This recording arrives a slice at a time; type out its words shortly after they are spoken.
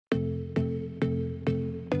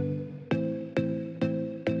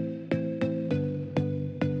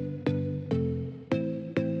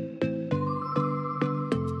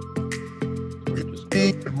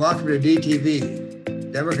welcome to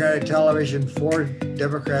DTV, Democratic television for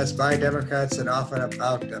Democrats, by Democrats, and often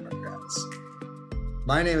about Democrats.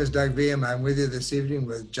 My name is Doug Beam. I'm with you this evening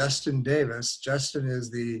with Justin Davis. Justin is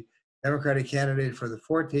the Democratic candidate for the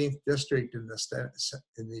 14th district in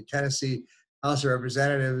the Tennessee House of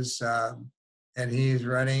Representatives, and he's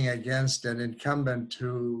running against an incumbent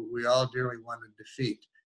who we all dearly want to defeat.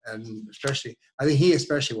 And especially, I think he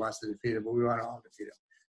especially wants to defeat him, but we want to all defeat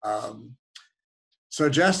him. So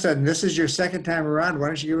Justin, this is your second time around. Why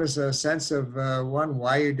don't you give us a sense of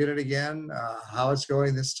why you did it again, how it's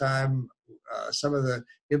going this time, some of the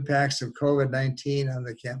impacts of COVID-19 on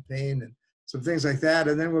the campaign, and some things like that.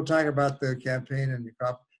 And then we'll talk about the campaign and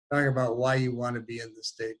talk about why you want to be in the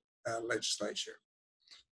state legislature.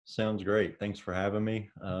 Sounds great. Thanks for having me.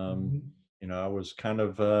 I was kind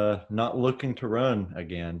of not looking to run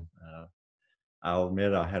again. I'll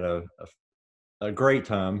admit I had a great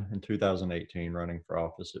time in 2018 running for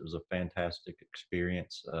office. It was a fantastic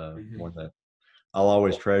experience, one that I'll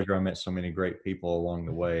always treasure. I met so many great people along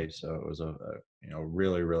the way, so it was a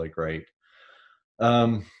really, really great.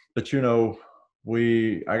 But I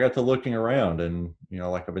got to looking around, and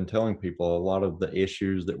like I've been telling people, a lot of the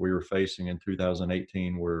issues that we were facing in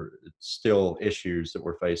 2018 were still issues that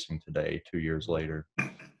we're facing today, 2 years later.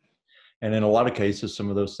 And in a lot of cases, some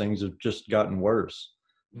of those things have just gotten worse.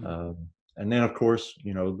 And then, of course,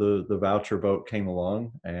 the voucher vote came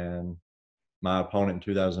along, and my opponent in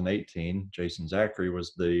 2018, Jason Zachary,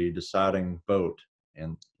 was the deciding vote.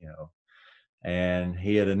 And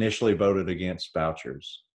he had initially voted against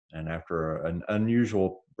vouchers. And after an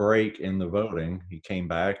unusual break in the voting, he came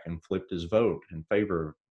back and flipped his vote in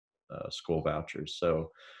favor of school vouchers. So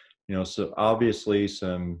obviously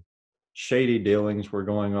some shady dealings were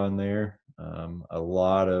going on there. A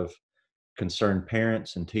lot of concerned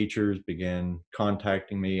parents and teachers began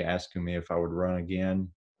contacting me, asking me if I would run again.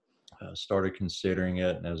 Started considering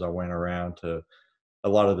it, and as I went around to a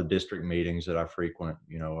lot of the district meetings that I frequent,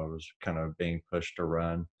 I was kind of being pushed to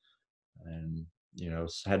run, and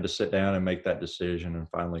had to sit down and make that decision, and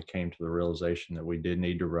finally came to the realization that we did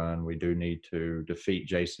need to run. We do need to defeat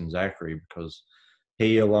Jason Zachary, because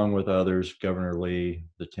he, along with others, Governor Lee,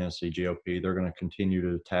 the Tennessee GOP, they're going to continue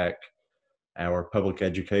to attack our public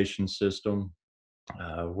education system.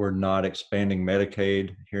 We're not expanding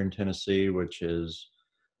Medicaid here in Tennessee, which is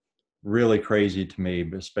really crazy to me,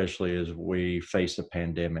 especially as we face a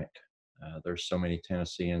pandemic. There's so many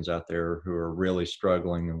Tennesseans out there who are really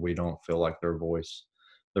struggling, and we don't feel like their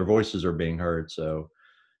voices are being heard. So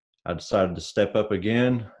I decided to step up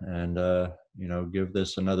again and give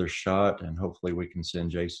this another shot, and hopefully we can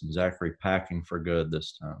send Jason Zachary packing for good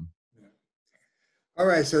this time. All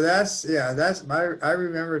right, so I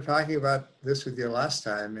remember talking about this with you last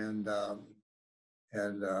time, and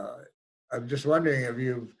I'm just wondering have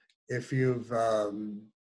you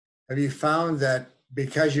found that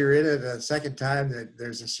because you're in it a second time that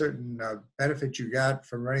there's a certain benefit you got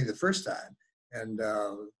from running the first time, and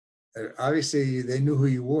obviously they knew who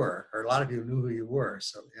you were, or a lot of people knew who you were.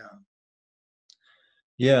 So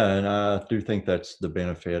yeah, and I do think that's the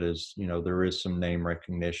benefit is, there is some name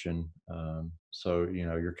recognition. So,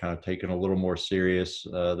 you're kind of taking a little more serious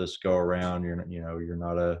this go around. You're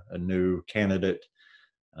not a new candidate.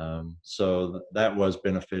 So that was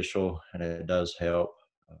beneficial, and it does help.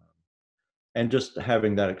 And just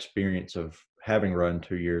having that experience of having run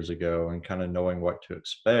 2 years ago and kind of knowing what to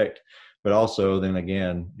expect. But also then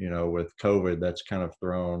again, with COVID, that's kind of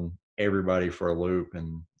thrown everybody for a loop.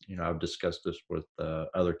 And, I've discussed this with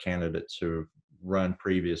other candidates who have run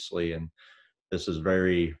previously, and this is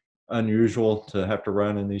very unusual to have to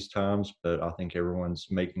run in these times, but I think everyone's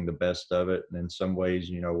making the best of it. And in some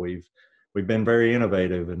ways, we've been very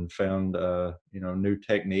innovative and found, new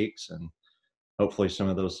techniques, and hopefully some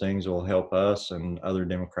of those things will help us and other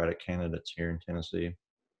Democratic candidates here in Tennessee.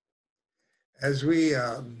 As we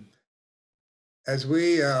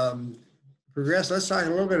progress, let's talk a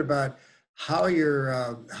little bit about how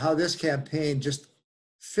how this campaign just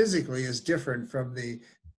physically is different from the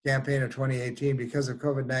campaign of 2018 because of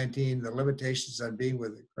COVID-19, the limitations on being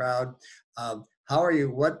with the crowd. How are you?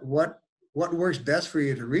 What works best for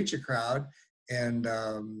you to reach a crowd, and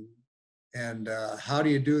how do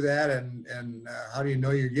you do that, and how do you know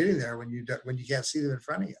you're getting there when you can't see them in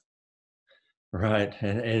front of you? Right,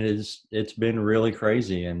 and it's been really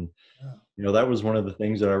crazy, and that was one of the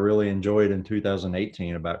things that I really enjoyed in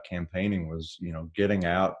 2018 about campaigning was getting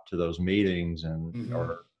out to those meetings and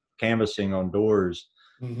or canvassing on doors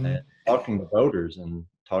and talking to voters and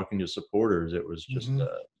talking to supporters. It was just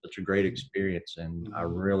such a great experience, and I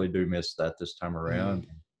really do miss that this time around.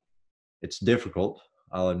 It's difficult,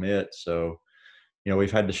 I'll admit. So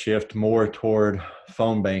we've had to shift more toward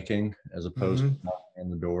phone banking as opposed to Mm-hmm. knocking on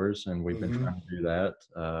the doors, and we've been Mm-hmm. trying to do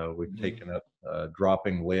that. We've Mm-hmm. taken up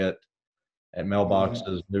dropping lit at Mm-hmm.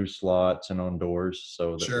 mailboxes, news slots, and on doors,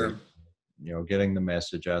 so that we, Sure. getting the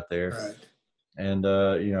message out there, Right. and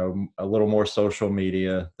a little more social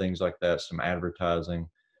media, things like that, some advertising.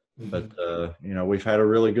 But Mm-hmm. we've had a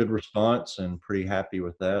really good response and pretty happy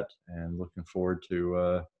with that, and looking forward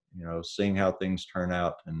to seeing how things turn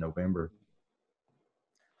out in November.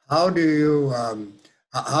 How do you,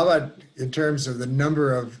 how about in terms of the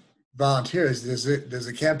number of volunteers? Does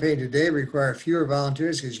the campaign today require fewer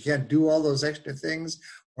volunteers because you can't do all those extra things?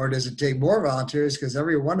 Or does it take more volunteers because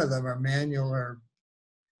every one of them are manual or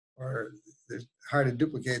it's hard to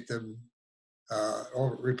duplicate them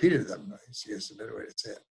or repeated them, I guess is a better way to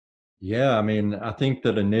say it. Yeah, I mean, I think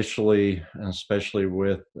that initially, and especially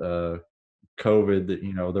with COVID, that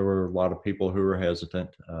there were a lot of people who were hesitant,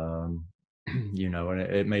 and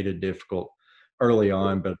it made it difficult early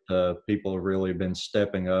on. But people have really been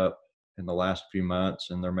stepping up in the last few months,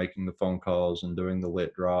 and they're making the phone calls and doing the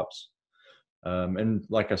lit drops. And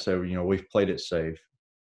like I said, we've played it safe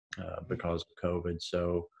because of COVID.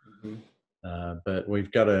 So Mm-hmm. but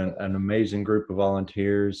we've got an amazing group of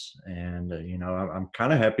volunteers, and I'm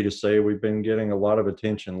kind of happy to say we've been getting a lot of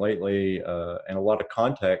attention lately, and a lot of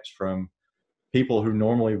contacts from people who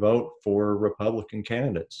normally vote for Republican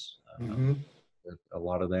candidates. Mm-hmm. A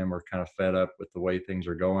lot of them are kind of fed up with the way things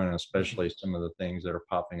are going, and Mm-hmm. especially some of the things that are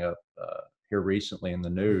popping up here recently in the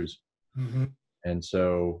news. Mm-hmm. And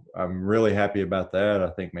so I'm really happy about that. I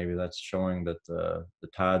think maybe that's showing that the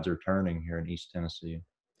tides are turning here in East Tennessee.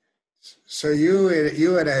 So you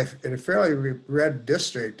in a fairly red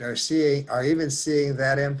district are even seeing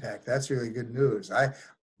that impact. That's really good news.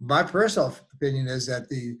 My personal opinion is that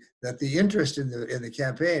the interest in the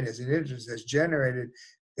campaign is an interest that's generated.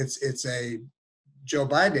 It's a Joe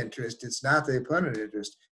Biden interest. It's not the opponent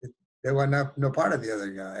interest. They want no part of the other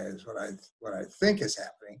guy. Is what I think is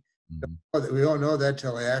happening. Mhm. We don't know that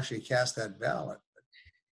till they actually cast that ballot.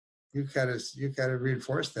 You kind of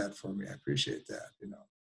reinforced that for me. I appreciate that.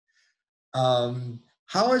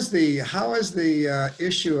 How is the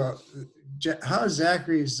issue of how is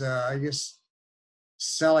Zachary's I guess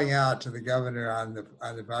selling out to the governor on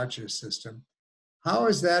the voucher system? How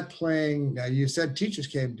is that playing? Now you said teachers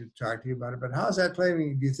came to talk to you about it, but how is that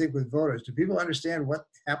playing? Do you think with voters? Do people understand what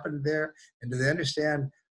happened there, and do they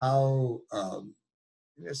understand how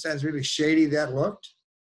in a sense really shady that looked?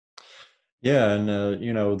 Yeah,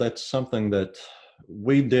 and that's something that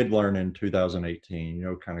we did learn in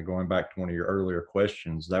 2018. Kind of going back to one of your earlier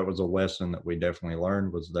questions, that was a lesson that we definitely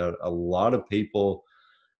learned, was that a lot of people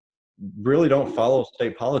really don't follow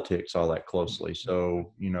state politics all that closely.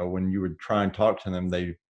 So, when you would try and talk to them,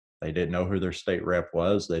 they didn't know who their state rep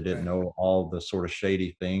was. They didn't Right. know all the sort of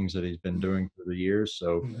shady things that he's been doing through the years.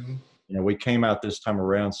 So, Mm-hmm. we came out this time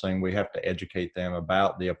around saying we have to educate them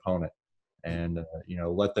about the opponent, and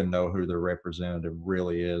let them know who their representative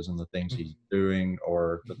really is and the things Mm-hmm. he's doing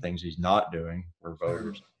or the things he's not doing for Sure.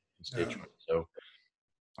 voters, Yeah. constituents. So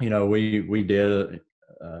we did.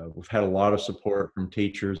 We've had a lot of support from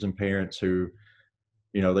teachers and parents who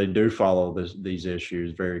they do follow these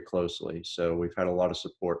issues very closely. So we've had a lot of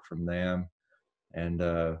support from them, and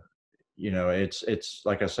it's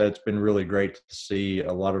like I said, it's been really great to see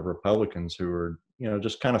a lot of Republicans who are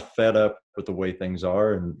just kind of fed up with the way things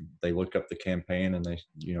are, and they look up the campaign and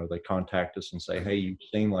they contact us and say, Right. hey, you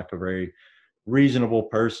seem like a very reasonable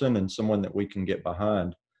person and someone that we can get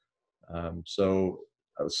behind. So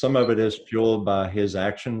some of it is fueled by his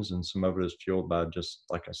actions, and some of it is fueled by, just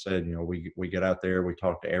like I said, we get out there, we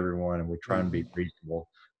talk to everyone, and we try and be Mm-hmm. reasonable.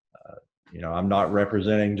 I'm not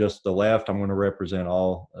representing just the left. I'm going to represent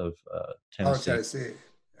all of Oh, Tennessee. Tennessee.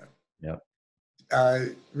 Yeah.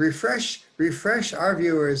 Yep. Refresh our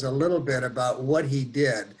viewers a little bit about what he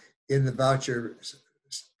did in the voucher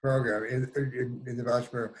program. In the voucher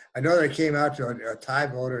program, I know that it came out to a tie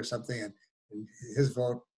vote or something, and his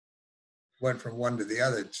vote went from one to the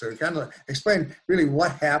other. So kind of explain really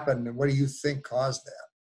what happened and what do you think caused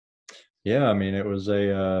that? Yeah, I mean, it was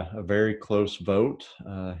a very close vote.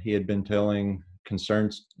 He had been telling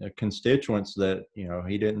concerns constituents that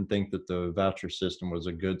he didn't think that the voucher system was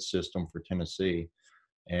a good system for Tennessee,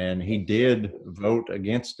 and he did vote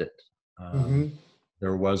against it. Um, Mm-hmm.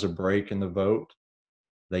 there was a break in the vote.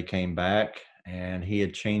 They came back, and he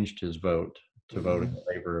had changed his vote to vote Mm-hmm. in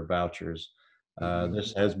favor of vouchers. Mm-hmm.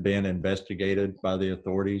 This has been investigated by the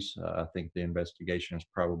authorities. I think the investigation is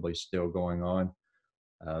probably still going on.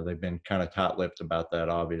 They've been kind of tight-lipped about that,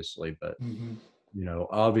 obviously, but Mm-hmm.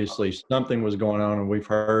 Obviously something was going on, and we've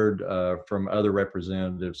heard from other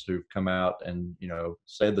representatives who've come out and,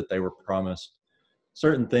 said that they were promised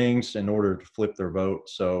certain things in order to flip their vote.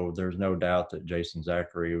 So there's no doubt that Jason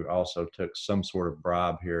Zachary also took some sort of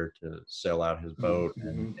bribe here to sell out his vote,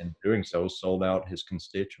 and Mm-hmm. in doing so, sold out his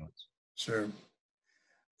constituents. Sure.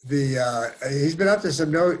 He's been up to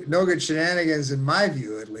some no good shenanigans, in my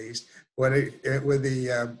view, at least, with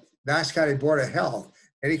the Knox County Board of Health.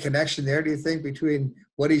 Any connection there, do you think, between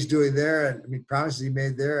what he's doing there and promises he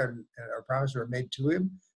made there and or promises were made to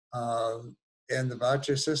him and the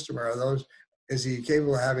voucher system? Or is he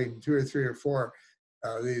capable of having 2 or 3 or 4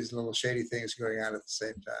 these little shady things going on at the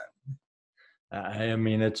same time? I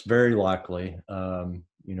mean, it's very likely.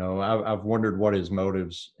 I've wondered what his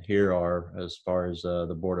motives here are as far as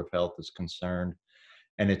the Board of Health is concerned.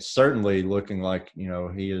 And it's certainly looking like,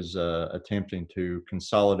 he is attempting to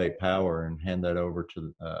consolidate power and hand that over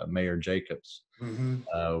to Mayor Jacobs. Mm-hmm.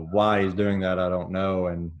 Why he's doing that, I don't know.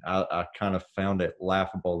 And I kind of found it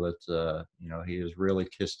laughable that, he is really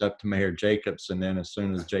kissed up to Mayor Jacobs. And then as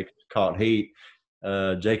soon as Jacobs caught heat,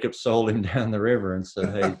 Jacobs sold him down the river and said,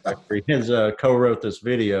 "Hey, Jeffrey has co-wrote this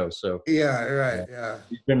video." So Yeah, right. Yeah.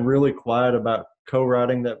 he's been really quiet about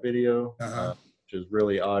co-writing that video. Uh-huh. Which is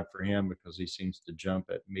really odd for him because he seems to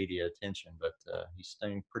jump at media attention, but he's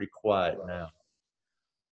staying pretty quiet now.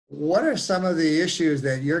 What are some of the issues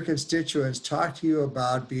that your constituents talk to you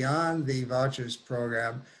about beyond the vouchers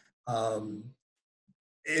program?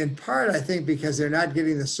 In part, I think because they're not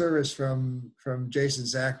getting the service from Jason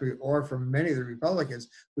Zachary or from many of the Republicans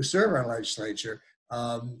who serve our legislature.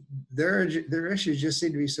 Their issues just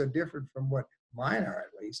seem to be so different from what mine are,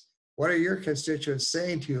 at least. What are your constituents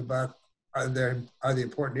saying to you about are the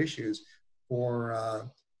important issues for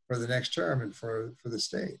the next term and for the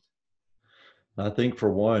state? I think for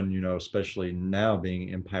one, especially now being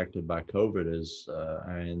impacted by COVID is,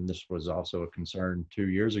 and this was also a concern 2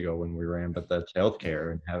 years ago when we ran, but that's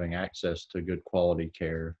healthcare and having access to good quality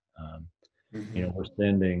care. We're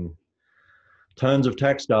sending tons of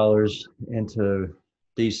tax dollars into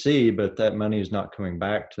DC, but that money is not coming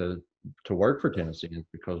back to work for Tennesseans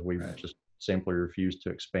because we just simply refuse to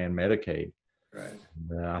expand Medicaid. Right.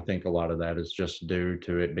 I think a lot of that is just due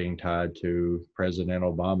to it being tied to President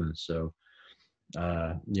Obama. So,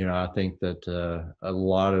 I think that a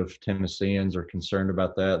lot of Tennesseans are concerned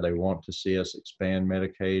about that. They want to see us expand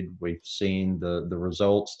Medicaid. We've seen the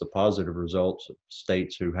results, the positive results of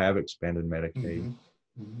states who have expanded Medicaid.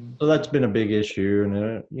 Mm-hmm. Mm-hmm. So that's been a big issue.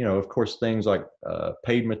 And, of course, things like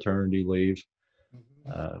paid maternity leave,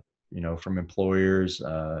 from employers,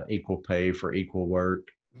 equal pay for equal work.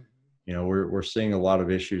 We're seeing a lot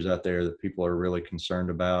of issues out there that people are really concerned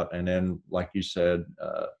about. And then, like you said,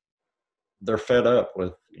 they're fed up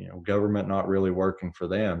with, government not really working for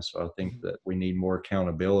them. So I think that we need more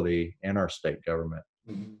accountability in our state government.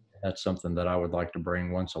 Mm-hmm. That's something that I would like to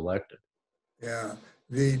bring once elected. Yeah.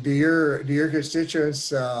 Do your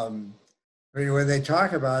constituents, when they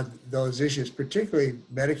talk about those issues, particularly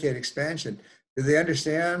Medicaid expansion, do they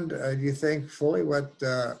understand, do you think, fully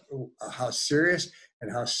how serious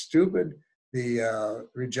and how stupid the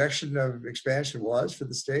rejection of expansion was for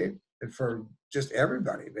the state and for just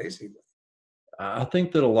everybody, basically? I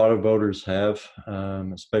think that a lot of voters have,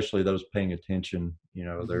 especially those paying attention,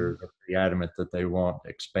 they're pretty adamant that they want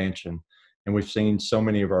expansion. And we've seen so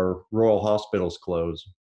many of our rural hospitals close.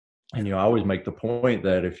 And, I always make the point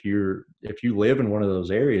that if you live in one of those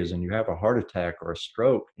areas and you have a heart attack or a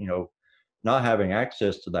stroke, not having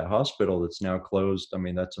access to that hospital that's now closed, I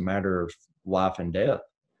mean, that's a matter of life and death.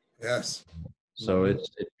 Yes. So it's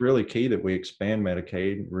really key that we expand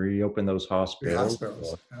Medicaid, reopen those hospitals.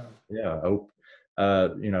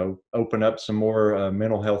 Open up some more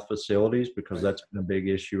mental health facilities because that's been a big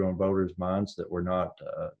issue on voters' minds that we're not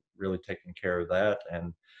really taking care of that.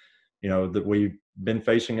 And, that we've been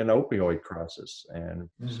facing an opioid crisis. And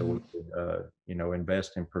so we could,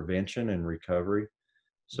 invest in prevention and recovery.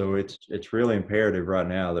 So it's really imperative right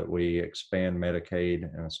now that we expand Medicaid,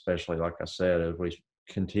 and especially, like I said, as we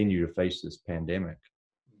continue to face this pandemic.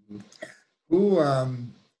 Who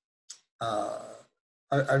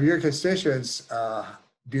of your constituents,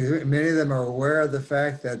 many of them are aware of the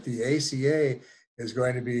fact that the ACA is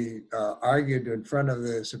going to be argued in front of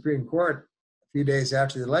the Supreme Court a few days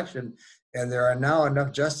after the election, and there are now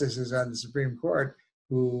enough justices on the Supreme Court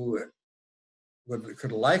who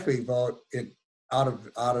could likely vote it out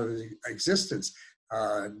of existence.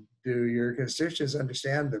 Do your constituents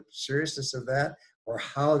understand the seriousness of that, or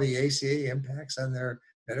how the ACA impacts on their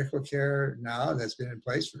medical care now that's been in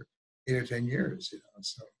place for 8 or 10 years?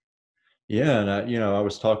 So. Yeah, and I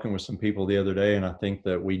was talking with some people the other day, and I think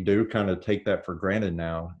that we do kind of take that for granted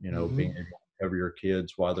now. Being Hmm. able to cover your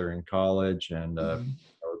kids while they're in college, and Hmm.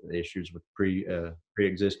 the issues with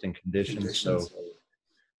pre-existing conditions. So Conditions.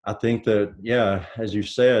 I think that, yeah, as you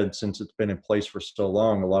said, since it's been in place for so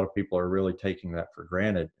long, a lot of people are really taking that for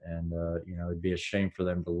granted, and it'd be a shame for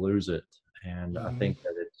them to lose it. And I Hmm. think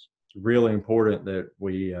that it's really important that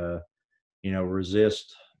we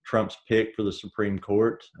resist Trump's pick for the Supreme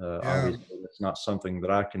Court. Yeah. Obviously, that's not something that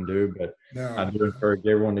I can do, but I No. do encourage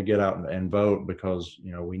everyone to get out and vote, because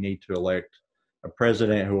we need to elect a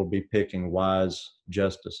president who will be picking wise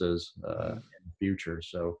justices Hmm. in the future.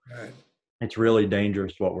 So Right. it's really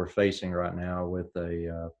dangerous what we're facing right now with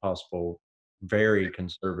a possible very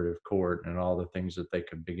conservative court, and all the things that they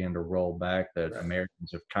could begin to roll back that Right.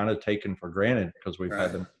 Americans have kind of taken for granted because we've had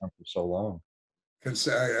Right. them around for so long.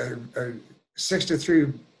 A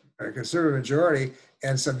 6-3 conservative majority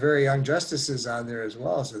and some very young justices on there as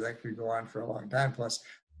well. So that could go on for a long time. Plus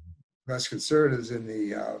conservatives in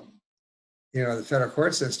the federal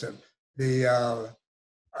court system. The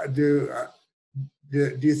do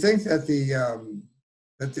do you think that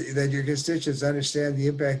that your constituents understand the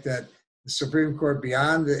impact that the Supreme Court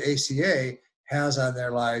beyond the ACA has on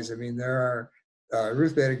their lives? I mean, there are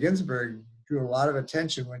Ruth Bader Ginsburg drew a lot of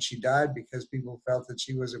attention when she died because people felt that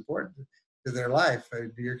she was important to their life.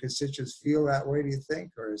 Do your constituents feel that way? Do you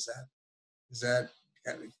think, or is that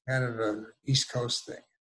kind of a East Coast thing?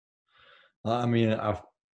 I mean,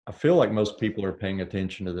 I feel like most people are paying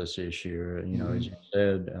attention to this issue. As Mm-hmm. you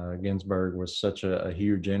said, Ginsburg was such a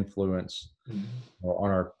huge influence Mm-hmm. on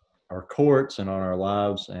our courts and on our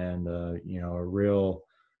lives, and a real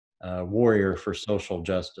warrior for social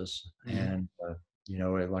justice. Mm-hmm.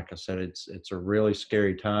 And like I said, it's a really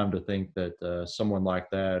scary time to think that someone like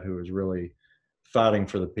that, who is really fighting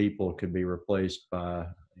for the people, could be replaced by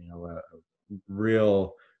a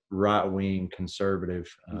real right wing conservative,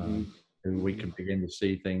 Mm-hmm. who we Mm-hmm. could begin to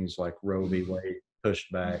see things like Roe v. Wade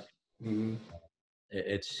pushed back. Mm-hmm.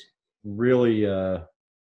 It's really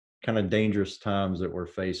kind of dangerous times that we're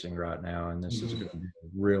facing right now, and this is Mm-hmm. going to be a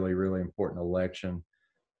really, really important election.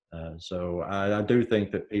 So I do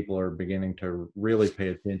think that people are beginning to really pay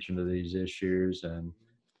attention to these issues, and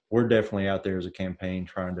we're definitely out there as a campaign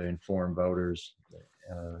trying to inform voters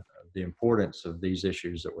of the importance of these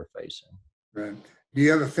issues that we're facing. Right. Do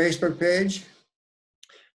you have a Facebook page?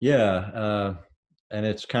 Yeah, and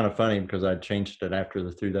it's kind of funny because I changed it after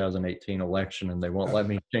the 2018 election, and they won't let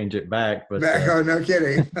me change it back. But Back, oh, no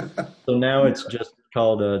kidding. so now it's just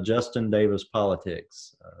called Justin Davis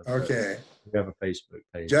Politics. But Okay. we have a Facebook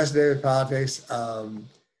page. Just David Politics.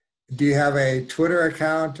 Do you have a Twitter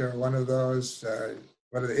account or one of those,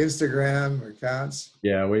 what are the Instagram accounts?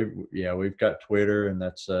 We've got Twitter, and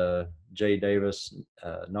that's J Davis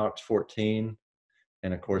Knox 14.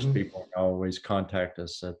 And of course, Mhm. people can always contact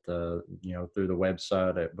us at through the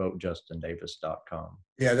website at votejustindavis.com.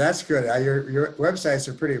 Yeah, that's good. Your websites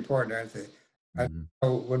are pretty important, aren't they? I Mm-hmm.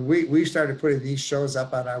 know when we started putting these shows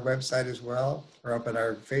up on our website as well, or up on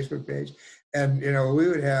our Facebook page, and we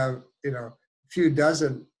would have a few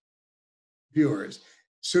dozen viewers.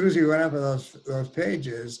 As soon as we went up on those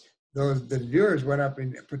pages, the viewers went up,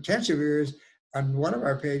 and potential viewers on one of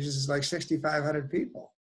our pages is like 6,500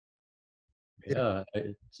 people. Yeah,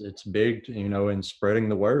 it's big, in spreading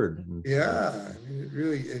the word. And so, Yeah, I mean, it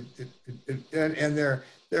really and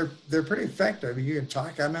they're pretty effective. I mean, you can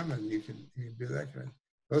talk on them, and you can do that kind of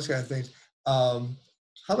those kind of things. How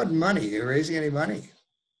about money? Are you raising any money?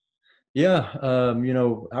 yeah,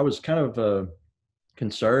 I was kind of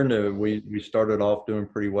concerned. We started off doing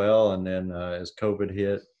pretty well, and then as COVID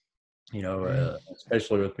hit, Mhm.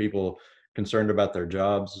 especially with people concerned about their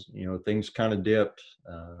jobs, things kind of dipped,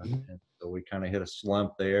 Mhm. and so we kind of hit a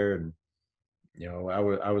slump there. And I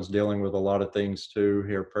was dealing with a lot of things too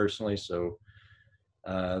here personally, so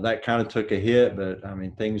that kind of took a hit. But I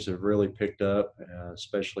mean, things have really picked up,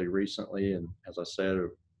 especially recently. And as I said,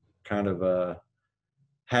 kind of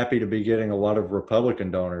happy to be getting a lot of Republican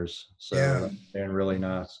donors, so Yeah. that's been really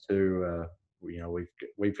nice too.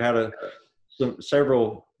 We've had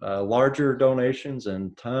several larger donations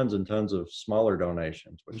and tons of smaller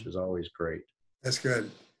donations, which is always great. That's good.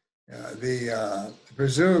 The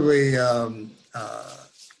presumably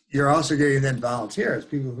you're also getting then volunteers,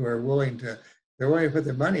 people who are they're willing to put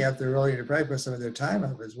their money up. They're willing to probably put some of their time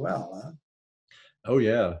up as well. Huh? Oh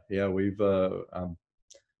yeah. We've I'm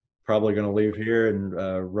probably going to leave here and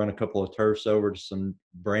run a couple of turfs over to some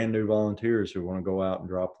brand new volunteers who want to go out and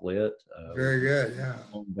drop lit. We've Very good. Yeah.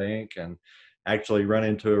 home bank, and actually run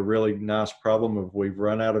into a really nice problem of we've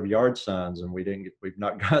run out of yard signs and we've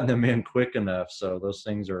not gotten them in quick enough. So those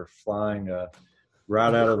things are flying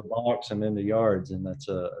right out of the box and into yards, and that's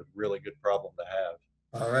a really good problem to have.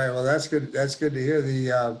 All right. Well, that's good. That's good to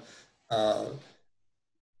hear. Uh,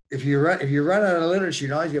 if you run out of literature, you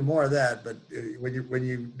can always get more of that. But when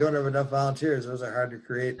you don't have enough volunteers, those are hard to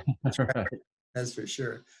create. Right. That's for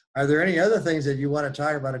sure. Are there any other things that you want to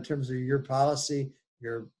talk about in terms of your policy,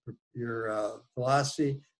 your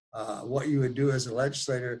philosophy, what you would do as a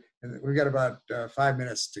legislator? And we've got about 5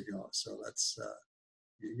 minutes to go, so let's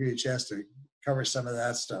give you a chance to cover some of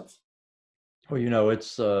that stuff. Well,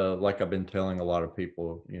 it's like I've been telling a lot of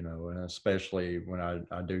people, and especially when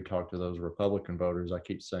I do talk to those Republican voters, I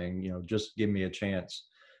keep saying, just give me a chance.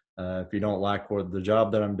 If you don't like the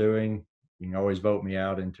job that I'm doing, you can always vote me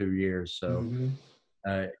out in 2 years. So, Mm-hmm.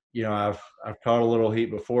 I've caught a little heat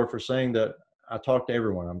before for saying that I talk to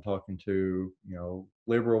everyone. I'm talking to,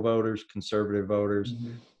 liberal voters, conservative voters.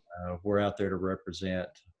 Mm-hmm. We're out there to represent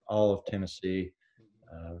all of Tennessee.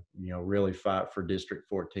 Really fight for District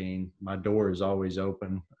 14. My door is always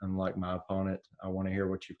open, unlike my opponent. I want to hear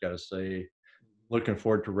what you've got to say. Looking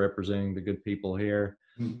forward to representing the good people here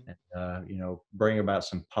Mm-hmm. and, bring about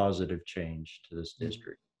some positive change to this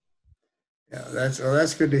district. Yeah,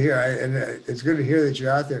 that's good to hear. And it's good to hear that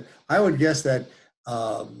you're out there. I would guess that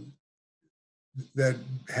that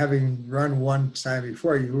having run one time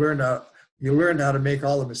before, you learned how to make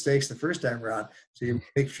all the mistakes the first time around. So you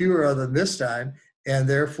make fewer of them this time, and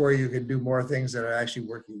therefore you can do more things that are actually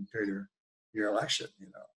working to your election.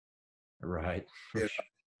 Right. Yeah.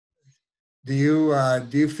 Do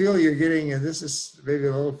you feel you're getting, and this is maybe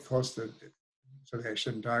a little close to something I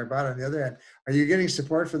shouldn't talk about. On the other hand, are you getting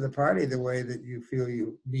support from the party the way that you feel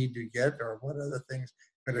you need to get, or what other things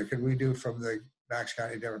could we do from the Knox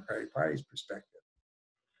County Democratic Party's perspective?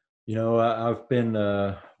 I've been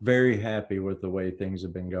very happy with the way things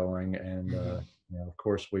have been going, and of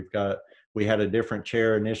course we had a different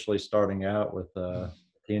chair initially starting out with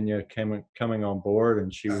Tanya coming on board,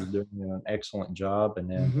 and she was doing an excellent job, and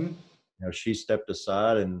then Mm-hmm. she stepped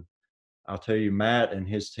aside, and I'll tell you, Matt and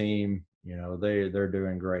his team, they're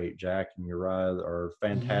doing great. Jack and Uriah are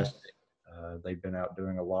fantastic. They've been out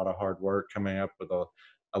doing a lot of hard work, coming up with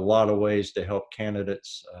a lot of ways to help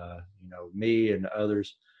candidates. Me and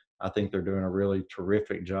others. I think they're doing a really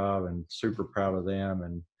terrific job, and super proud of them.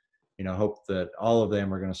 And hope that all of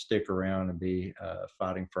them are going to stick around and be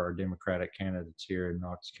fighting for our Democratic candidates here in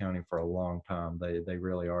Knox County for a long time. They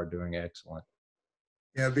really are doing excellent.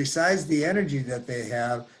 Yeah. Besides the energy that they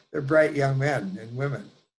have, they're bright young men and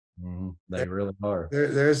women. Mm-hmm. They really are.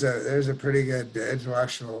 There's a pretty good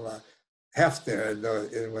intellectual heft there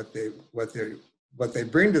in what they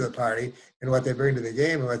bring to the party and what they bring to the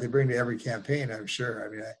game and what they bring to every campaign. I'm sure. I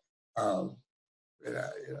mean,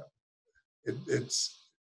 it's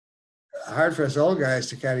hard for us old guys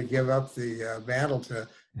to kind of give up the mantle to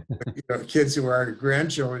kids who are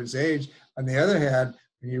grandchildren's age. On the other hand,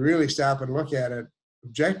 when you really stop and look at it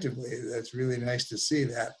objectively, that's really nice to see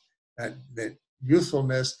that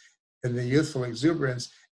youthfulness and the youthful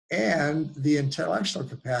exuberance and the intellectual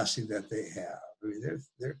capacity that they have. I mean,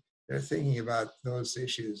 they're thinking about those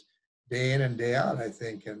issues day in and day out, I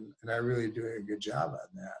think, and are really doing a good job on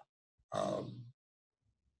that.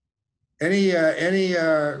 Any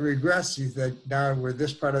regrets that now we're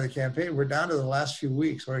this part of the campaign, we're down to the last few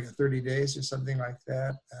weeks, like 30 days or something like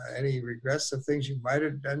that. Any regrets of things you might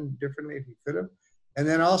have done differently if you could have? And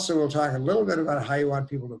then also we'll talk a little bit about how you want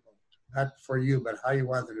people to vote. Not for you, but how you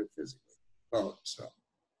want them to physically vote. So,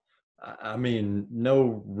 I mean,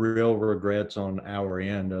 no real regrets on our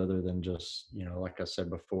end other than just, like I said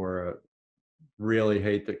before, really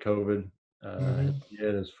hate that COVID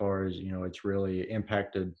did, as far as, it's really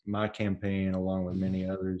impacted my campaign along with many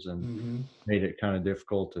others, and made it kind of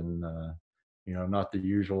difficult and, not the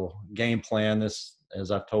usual game plan. This,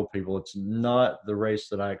 as I've told people, it's not the race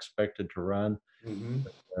that I expected to run.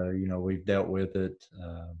 But, we've dealt with it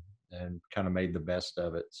and kind of made the best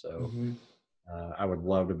of it. So I would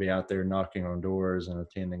love to be out there knocking on doors and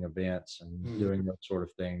attending events and doing those sort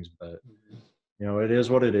of things. But, it is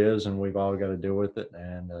what it is, and we've all got to deal with it,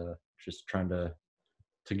 and just trying to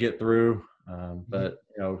get through. But,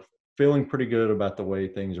 feeling pretty good about the way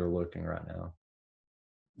things are looking right now.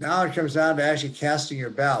 Now it comes down to actually casting your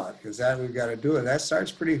ballot, because that we've got to do it. That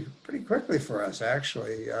starts pretty quickly for us,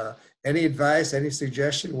 actually. Any advice, any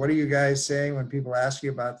suggestion? What are you guys saying when people ask you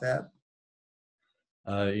about that?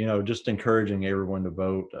 Just encouraging everyone to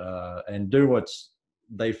vote and do what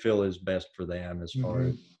they feel is best for them as far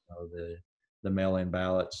as the mail-in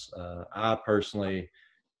ballots. I personally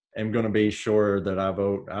am going to be sure that I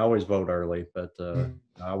vote. I always vote early, but Mm.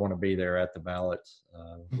 I want to be there at the ballot.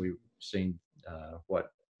 We've seen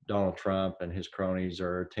what Donald Trump and his cronies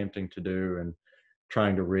are attempting to do and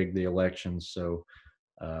trying to rig the elections. So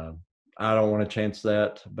uh, I don't want to chance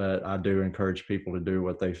that, but I do encourage people to do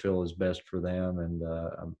what they feel is best for them. And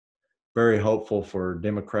I'm very hopeful for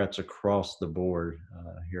Democrats across the board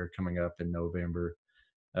here coming up in November.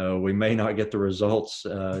 We may not get the results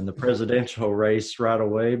in the presidential race right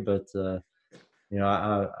away, but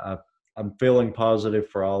I'm feeling positive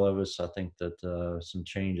for all of us. I think that some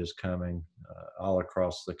change is coming all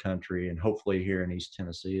across the country, and hopefully here in East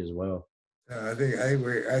Tennessee as well. I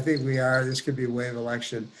think we are. This could be a wave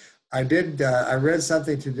election. I read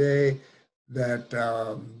something today that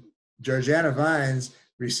Georgiana Vines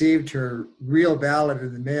received her real ballot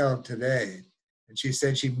in the mail today, and she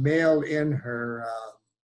said she mailed in her.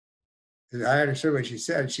 I understood what she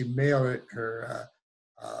said. She mailed it her.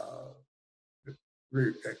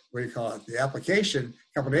 What do you call it? The application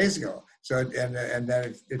a couple of days ago. So and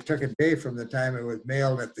then it took a day from the time it was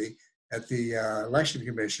mailed at the election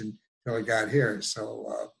commission till it got here.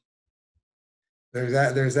 So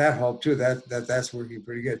there's that hope too. That's working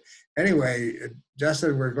pretty good. Anyway,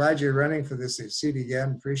 Justin, we're glad you're running for this seat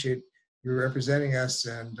again. Appreciate you representing us,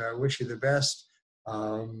 and wish you the best.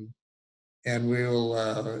 And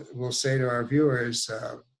we'll say to our viewers,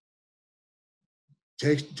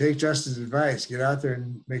 take Justin's advice. Get out there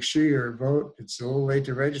and make sure you vote. It's a little late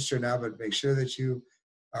to register now, but make sure that you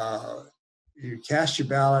cast your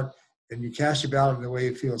ballot, and you cast your ballot in the way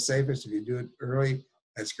you feel safest. If you do it early,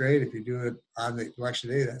 that's great. If you do it on the election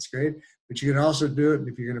day, that's great. But you can also do it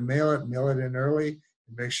if you're going to mail it in early,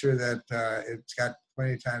 and make sure that it's got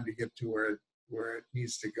plenty of time to get to where it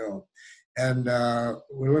needs to go. And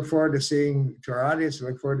we look forward to seeing, to our audience, we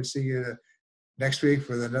look forward to seeing you next week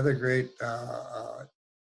with another great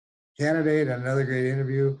candidate and another great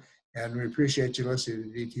interview. And we appreciate you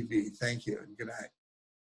listening to DTV. Thank you and good night.